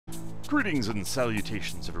Greetings and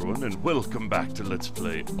salutations, everyone, and welcome back to Let's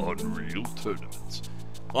Play Unreal Tournaments.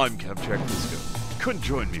 I'm Kamchak. Couldn't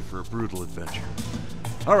join me for a brutal adventure.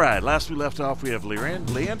 Alright, last we left off, we have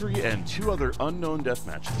Leandri and two other unknown death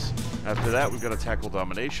matches. After that, we've got to tackle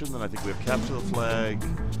domination, then I think we have capture the flag.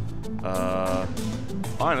 I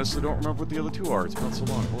honestly don't remember what the other two are. It's been so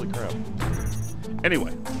long. Holy crap.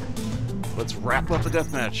 Anyway, let's wrap up the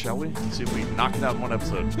death match, shall we? See if we knock it out in one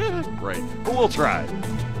episode. Right, but we'll try.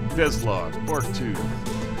 Deslog, Orktooth,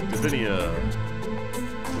 Divinia,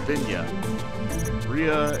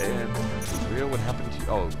 Rhea, what happened to you?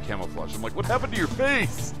 Oh, camouflage. I'm like, what happened to your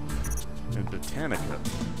face? And Botanica.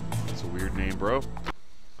 That's a weird name, bro.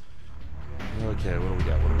 Okay, what do we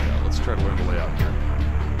got? Let's try to learn the layout here.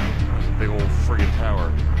 There's a big old friggin'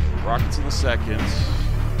 tower. Rockets in a second.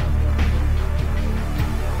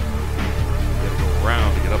 Gotta go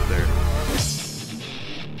around to get up there.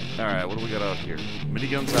 Alright, what do we got out here?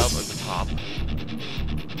 Miniguns out at the top.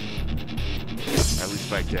 At least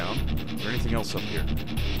back down. Is there anything else up here?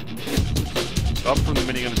 Up from the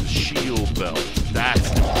minigun is a shield belt.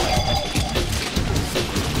 That's it.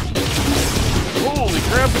 Holy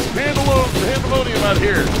crap, there's pandemonium out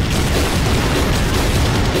here.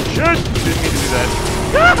 Shit! Didn't mean to do that.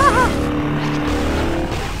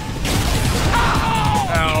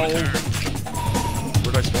 Ow!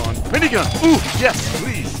 Where'd I spawn? Minigun! Ooh, yes,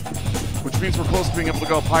 please! Which means we're close to being able to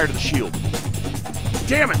go up higher to the shield.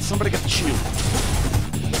 Damn it! Somebody got the shield.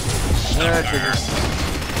 That figures.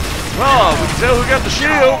 Oh, we can tell who got the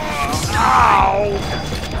shield! Ow!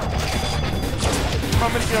 Come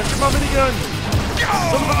on, minigun! Come on, minigun!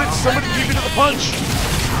 Son of a bitch! Somebody beat me to the punch!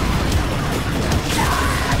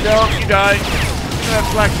 No, you die. That's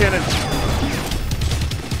black cannon.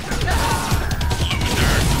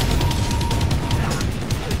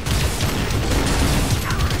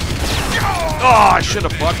 Oh, I should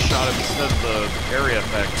have buckshot him instead of the area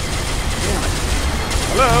effect. Damn it.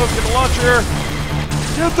 Hello, get the launcher!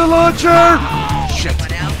 Get the launcher! Shit.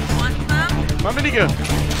 My minigun.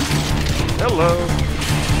 Hello.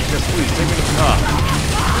 Yes, please, take me to the top.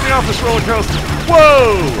 Get me off this roller coaster.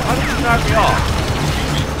 Whoa! How did you knock me off?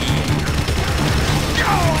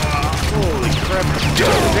 Holy crap.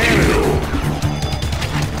 Damn it.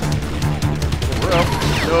 We're up.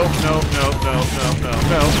 No.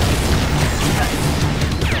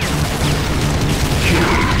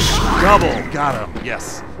 Double! Got him.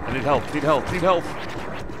 Yes. I need help. Need help.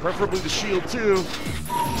 Preferably the shield, too.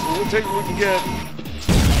 We'll take what we can get.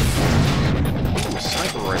 Ooh,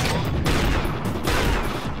 sniper rifle.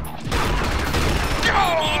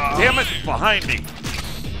 Damn it! Behind me.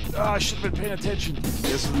 Oh, I should have been paying attention.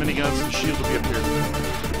 Yes, the miniguns and the shield will be up here.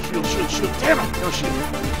 Shield. Damn it! No shield.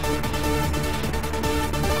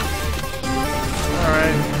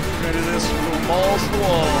 Alright. We're gonna do this. We're going balls to the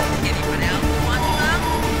wall. Anyone else want some?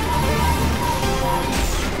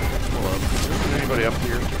 Anybody up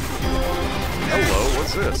here? Hello,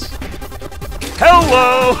 what's this?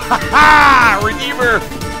 Hello! Ha-ha! Redeemer!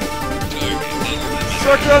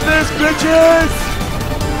 Suck on this, bitches!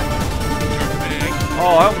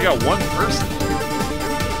 Oh, I only got one person.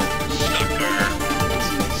 Sucker. This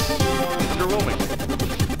is underwhelming.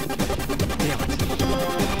 Damn it.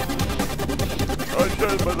 I'm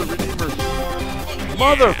dead by the Redeemer.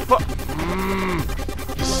 Motherfucker!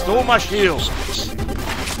 You stole my shield.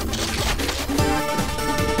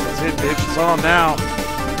 It, bitch. It's on now.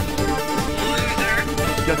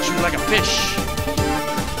 Got you like a fish.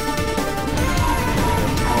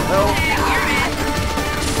 Oh, hell.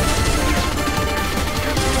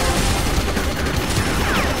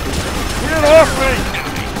 Get off me!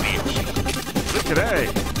 Look at A.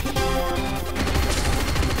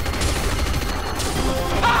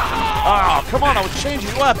 Oh, come on. I was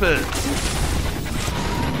changing weapons.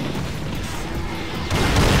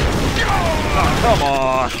 Oh, come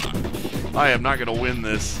on. I am not going to win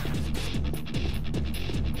this.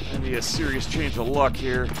 I need a serious change of luck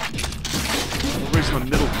here. Everybody's in the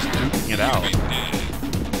middle just duking it out.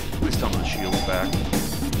 Please tell me the shield's back.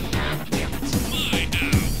 Damn it.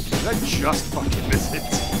 Did I just fucking miss it?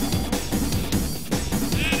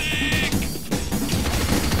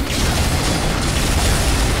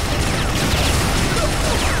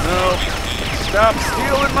 No. Stop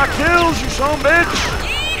stealing my kills, you son of a bitch!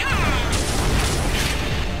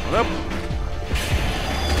 Up.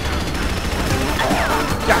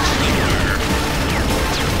 Gotcha.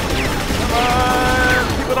 Come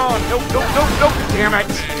on, keep it on. Nope. Damn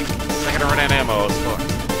it. Second to run out of ammo. It's fun.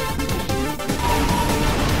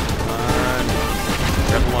 Come on.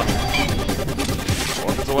 Grab the launcher.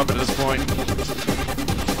 Well, it's a weapon at this point.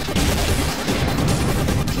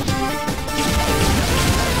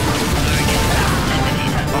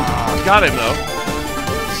 got him though.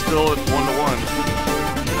 Still at 1-1.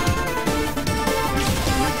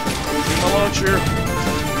 See my launcher.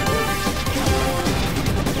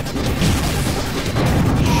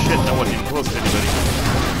 Shit, that wasn't even close to anybody.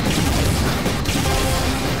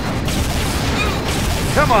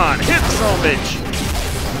 Come on, hit some bitch!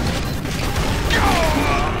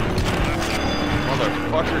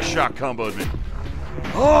 Motherfucker shot comboed me.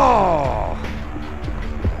 Oh!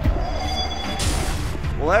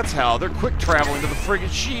 Well, that's how. They're quick traveling to the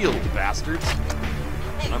friggin' shield, bastards.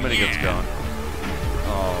 How many guns gone?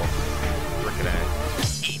 Oh, frickin'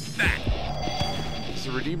 A. Is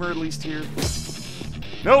the Redeemer at least here?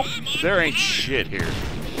 Nope, there ain't shit here.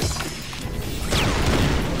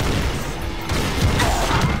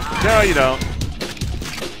 No, you don't.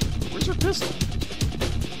 Where's your pistol?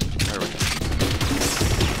 There we go.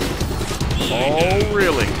 Oh,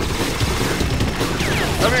 really?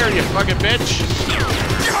 Come here, you fucking bitch!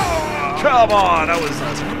 Come on, I was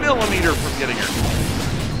a millimeter from getting her.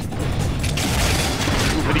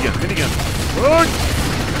 Ooh, minigun, minigun. Look!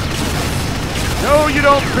 No, you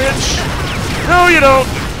don't, bitch! No, you don't!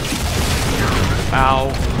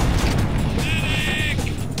 Ow.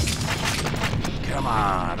 Come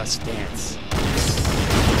on, let's dance.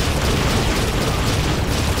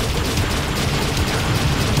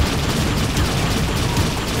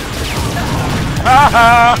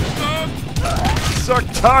 Haha! Suck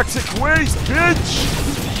toxic waste, bitch!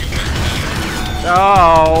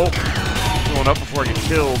 Oh! Going up before I get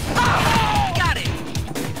killed. Got it.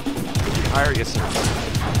 Higher, yes, sir.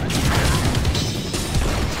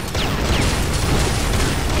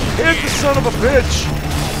 Hit the son of a bitch!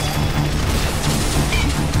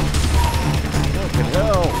 Fucking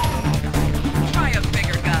hell. Try a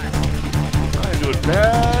bigger gun. I'm doing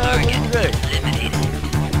bad today. Eliminated.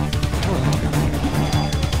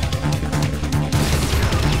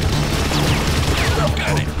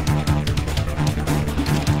 Got it.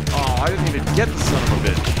 Oh, I didn't even get the son of a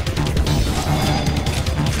bitch.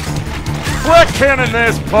 Flat cannon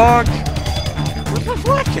this, punk! Where's my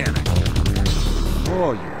flat cannon?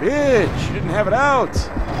 Oh, you bitch! You didn't have it out!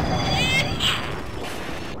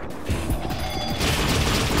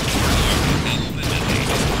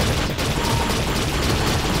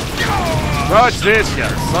 Touch this, you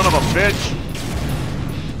son of a bitch!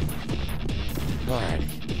 Alrighty.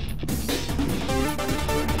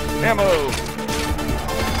 Ammo!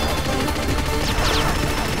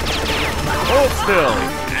 Hold still!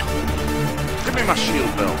 Give me my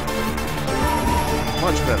shield belt.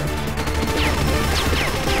 Much better.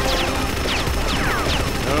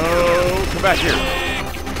 No, come back here.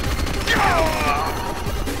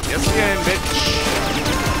 Yes again, bitch.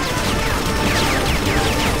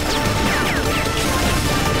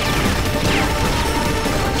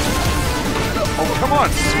 Oh, come on,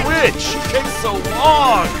 switch! It takes so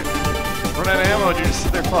long! Run out of ammo and you just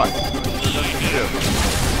sit there, fuck.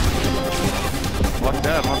 Fuck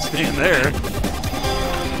that, I'm not staying there. I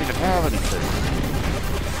don't even have anything.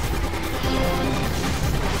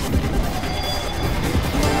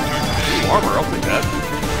 Ooh, armor, I'll take that.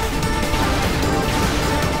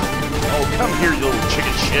 Oh, come here, you little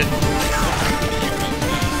chicken shit.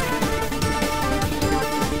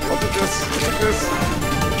 Look at this, look at this.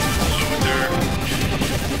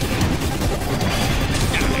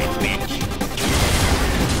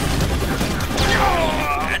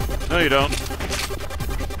 No, you don't.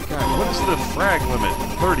 God, what is the frag limit?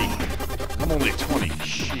 30. I'm only at 20.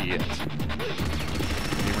 Shit.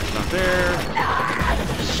 Gamer's not there.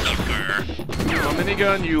 Sucker. Oh,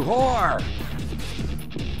 minigun, you whore!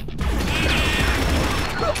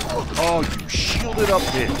 Oh, you shielded up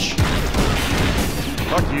bitch.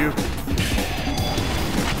 Fuck you.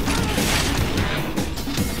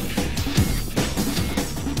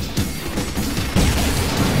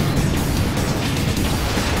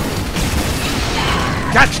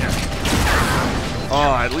 Gotcha!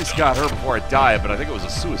 Oh, I at least got her before I died, but I think it was a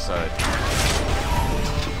suicide.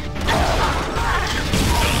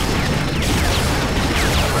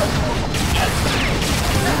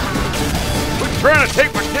 Quit trying to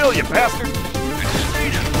take my kill, you bastard!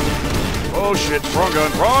 Oh shit, wrong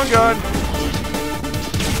gun, wrong gun!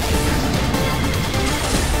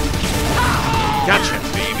 Gotcha,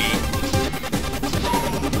 baby!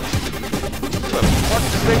 Where the fuck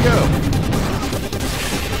did they go?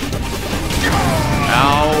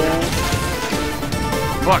 Ow.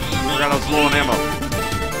 Fuck, forgot I was low on ammo.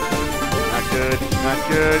 Not good, not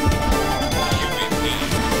good.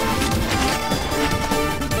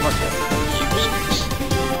 Fuck that.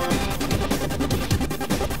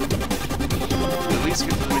 At least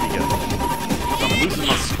get the minigun. I'm losing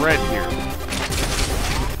my spread here.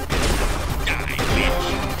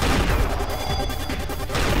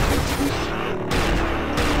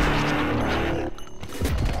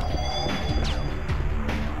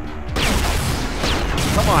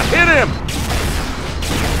 him!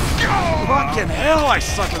 Fucking hell, I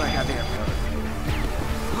suck with that goddamn gun.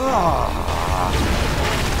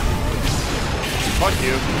 Fuck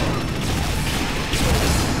you.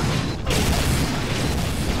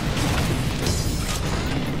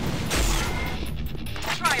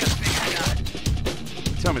 Try a bigger gun.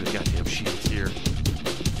 Tell me the goddamn shield's here.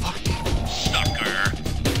 Fuck. Sucker.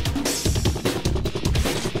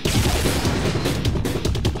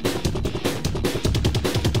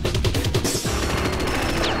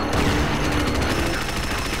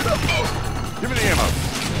 Give me the ammo.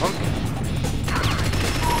 Punk.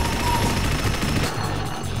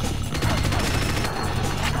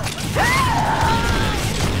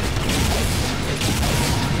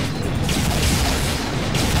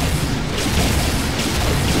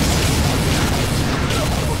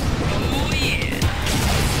 Oh yeah.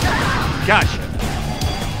 Gotcha.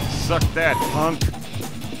 Suck that, punk.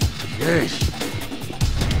 Yeesh.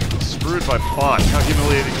 Screwed by bots. How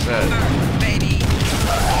humiliating is that? Baby.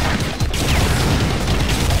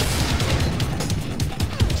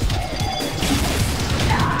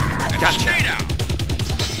 Gotcha.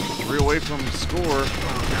 3 away from score.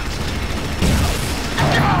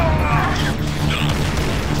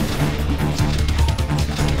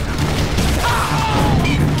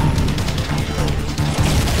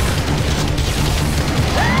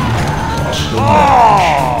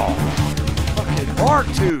 Oh! Fucking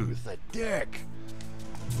Barktooth, the dick.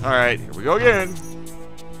 Alright, here we go again.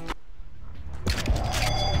 It's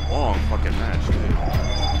a long fucking match, dude.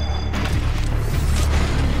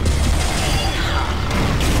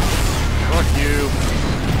 Fuck you.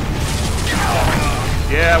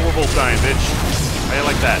 Yeah, we're both dying, bitch. How you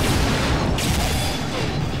like that?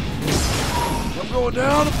 I'm going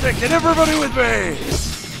down. I'm taking everybody with me. And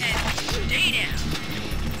stay down.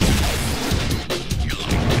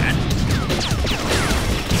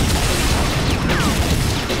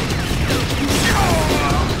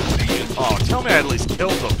 Oh, tell me I at least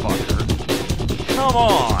killed the fucker. Come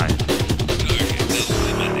on.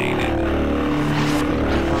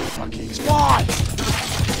 Fucking spot.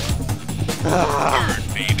 Burn,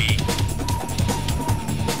 baby.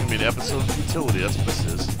 It's gonna be an episode of futility. That's what this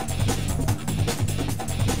is.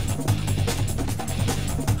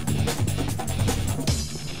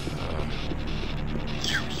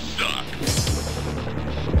 You suck.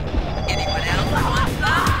 Anyone else want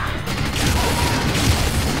some?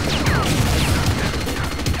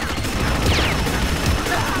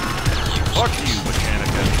 Fuck you,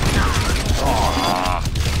 Mechanica. Aww.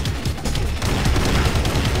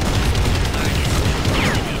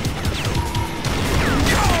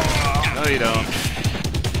 No, you don't.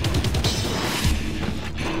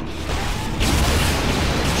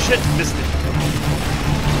 Shit, missed it.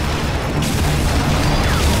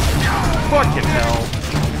 Fucking hell.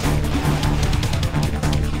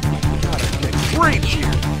 God, I get great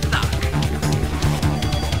here. Suck.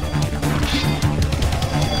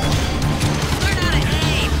 Learn how to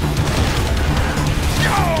aim.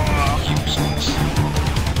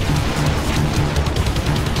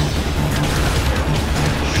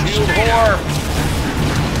 Shield whore.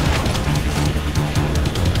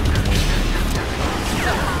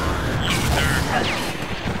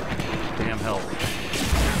 Damn hell.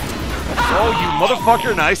 Oh, you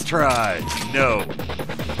motherfucker, nice try. No.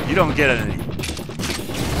 You don't get any.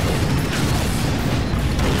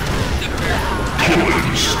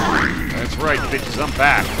 That's right, bitches, I'm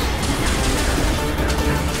back.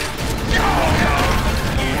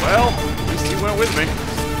 Well, at least he went with me.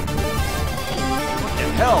 What the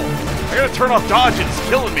hell? I gotta turn off dodging, it's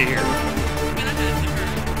killing me here.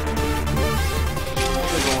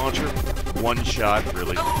 Missile launcher. One shot,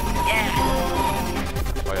 really. Oh yeah.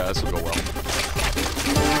 Oh yeah, this will go well.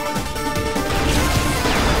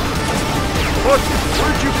 What?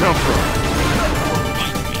 Where'd you come from?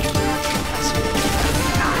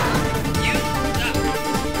 You suck.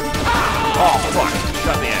 Oh, fuck.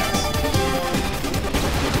 Shot in the ass.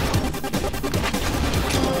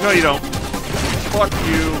 No, you don't. Fuck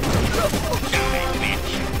you.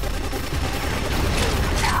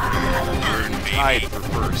 Tied for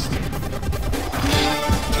first.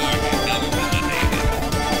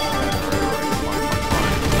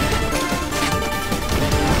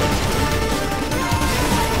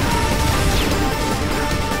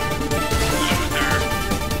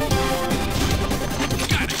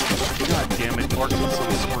 God damn it, Mark's on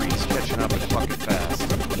some screens catching up and fucking fast.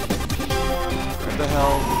 What the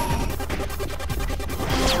hell?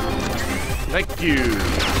 Thank you.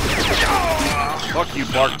 Fuck you,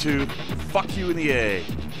 Barktooth. Fuck you in the A.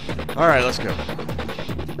 Alright, let's go.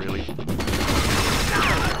 Really?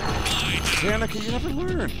 Danica, you never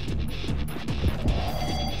learn.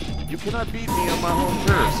 You cannot beat me on my home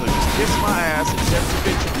turf, so just kiss my ass, accept the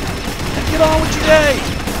bitch, and get on with your day!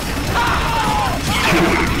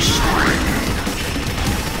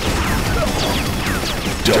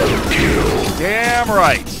 Double kill. Damn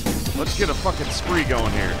right! Let's get a fucking spree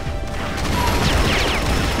going here.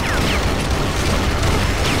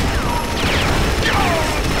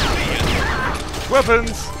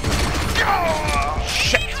 Weapons!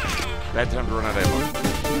 Shit! Bad time to run out of ammo.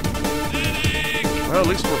 Well, at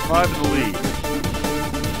least we're 5 in the lead.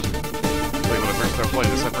 Like when I first started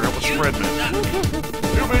playing this, I forgot what spread meant.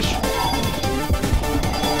 Doobish!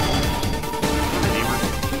 Redeemer.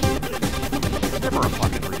 Never a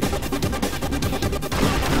fucking redeemer.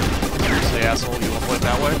 Seriously, asshole, you wanna play it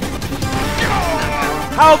that way?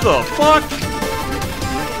 How the fuck?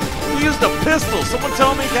 He used a pistol! Someone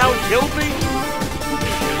tell me how he killed me?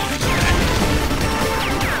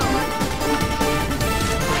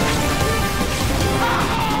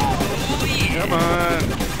 Come on!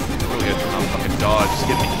 Really gotta turn on fucking dodge, just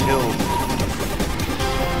get me killed.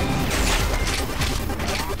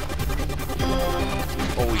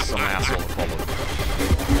 Always some asshole to follow.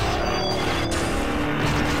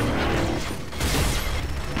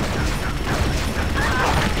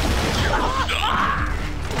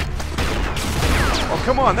 Oh,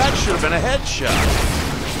 come on, that should have been a headshot.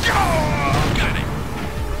 Got it.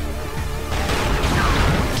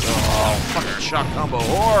 Oh, fucking shock combo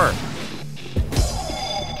whore.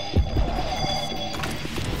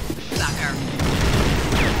 Sucker.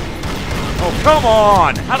 Oh, come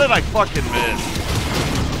on! How did I fucking miss?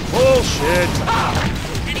 Bullshit!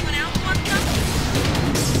 Anyone else want some?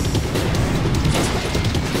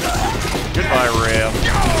 Goodbye, Ram.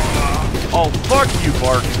 Oh, fuck you,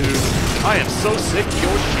 Barktooth. I am so sick of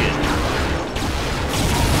your shit.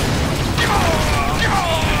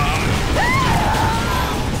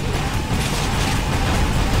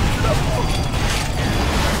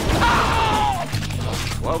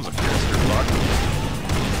 Well, that was a faster fuck.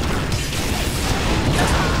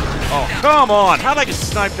 Oh, come on! How'd I get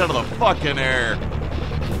sniped out of the fucking air?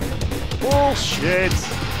 Bullshit!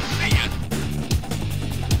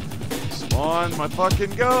 Spawn my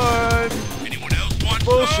fucking gun! Anyone else want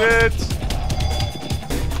Bullshit!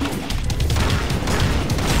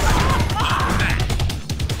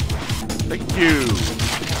 Thank you!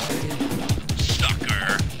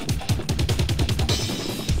 Sucker.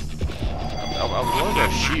 I was willing to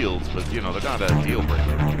have shields, but you know, they're not a deal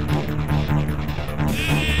breaker.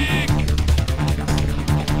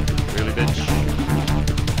 Really, bitch?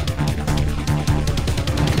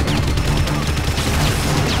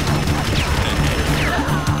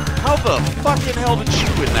 How the fucking hell did she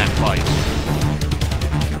win that fight?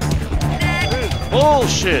 This is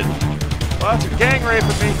bullshit! Well, that's a gang raping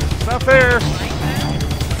me. It's not fair.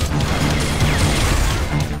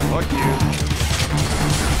 Fuck you.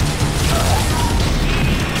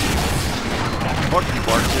 Fuck you,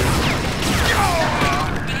 Barktooth.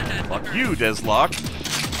 Fuck you, Deslock.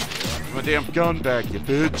 Give my damn gun back, you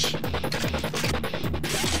bitch.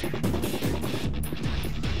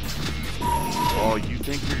 Oh, you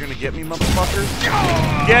think you're gonna get me, motherfucker?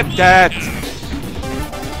 Get that!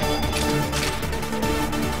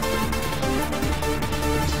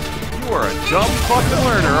 You are a dumb fucking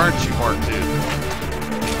learner, aren't you, Barktooth?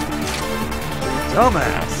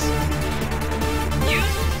 Dumbass. You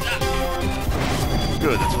suck.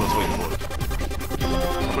 Good, that's what I was waiting for.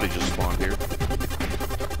 Somebody just spawned here.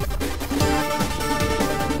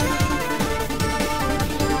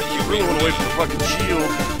 You really want to wait for the fucking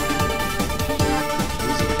shield.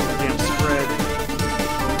 This is a damn spread.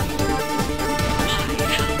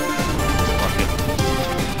 Fuck it.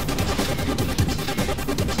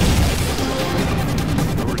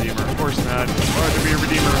 No redeemer, of course not. Hard to be a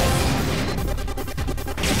redeemer.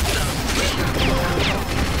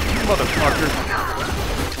 You motherfucker.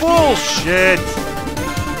 Bullshit!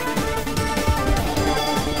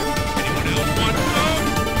 Anyone else want some?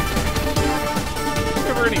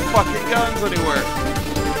 Never any fucking guns anywhere.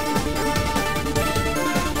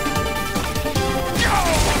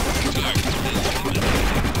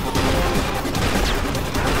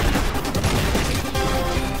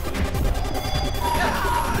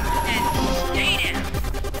 And stay down.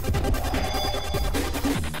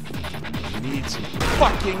 You need some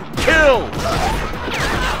fucking kills!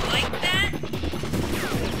 Like that?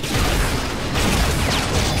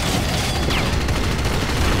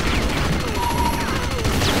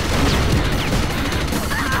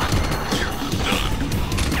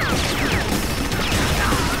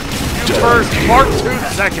 You first, Barktooth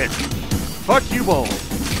second. Fuck you both.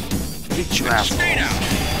 Eat your asshole. Straight out.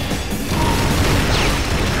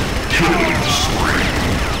 Killing spree.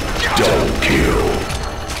 Double kill.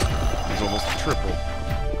 It's almost a triple.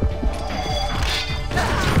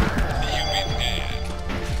 You be dead.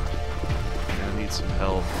 I need some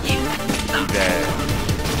help. You suck. Dad.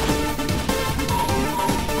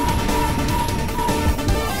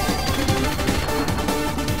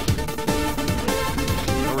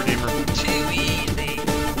 No redeemer. Too easy.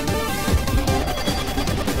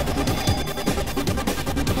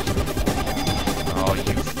 Oh,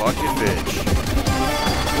 you fucking bitch.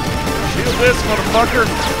 Shield this, motherfucker!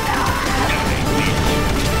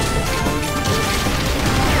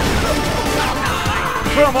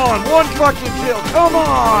 Come on, one fucking kill, come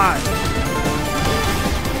on!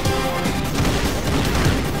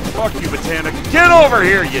 Fuck you, Botanic. Get over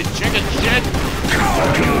here, you chicken shit!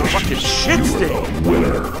 Fucking shit stick!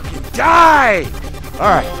 Winner. Die!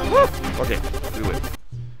 Alright. Okay, do it.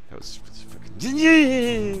 That was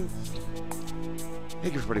fucking...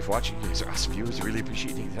 Thank you everybody for watching. You guys are awesome viewers. I really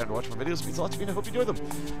appreciate taking the time to watch my videos. It means a lot to me and I hope you enjoy them.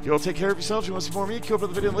 You all take care of yourselves. If you want to see more of me, keep up with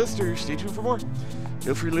the video list or stay tuned for more.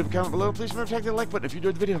 Feel free to leave a comment below. Please remember to tag that like button if you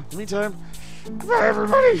enjoyed the video. In the meantime, goodbye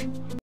everybody!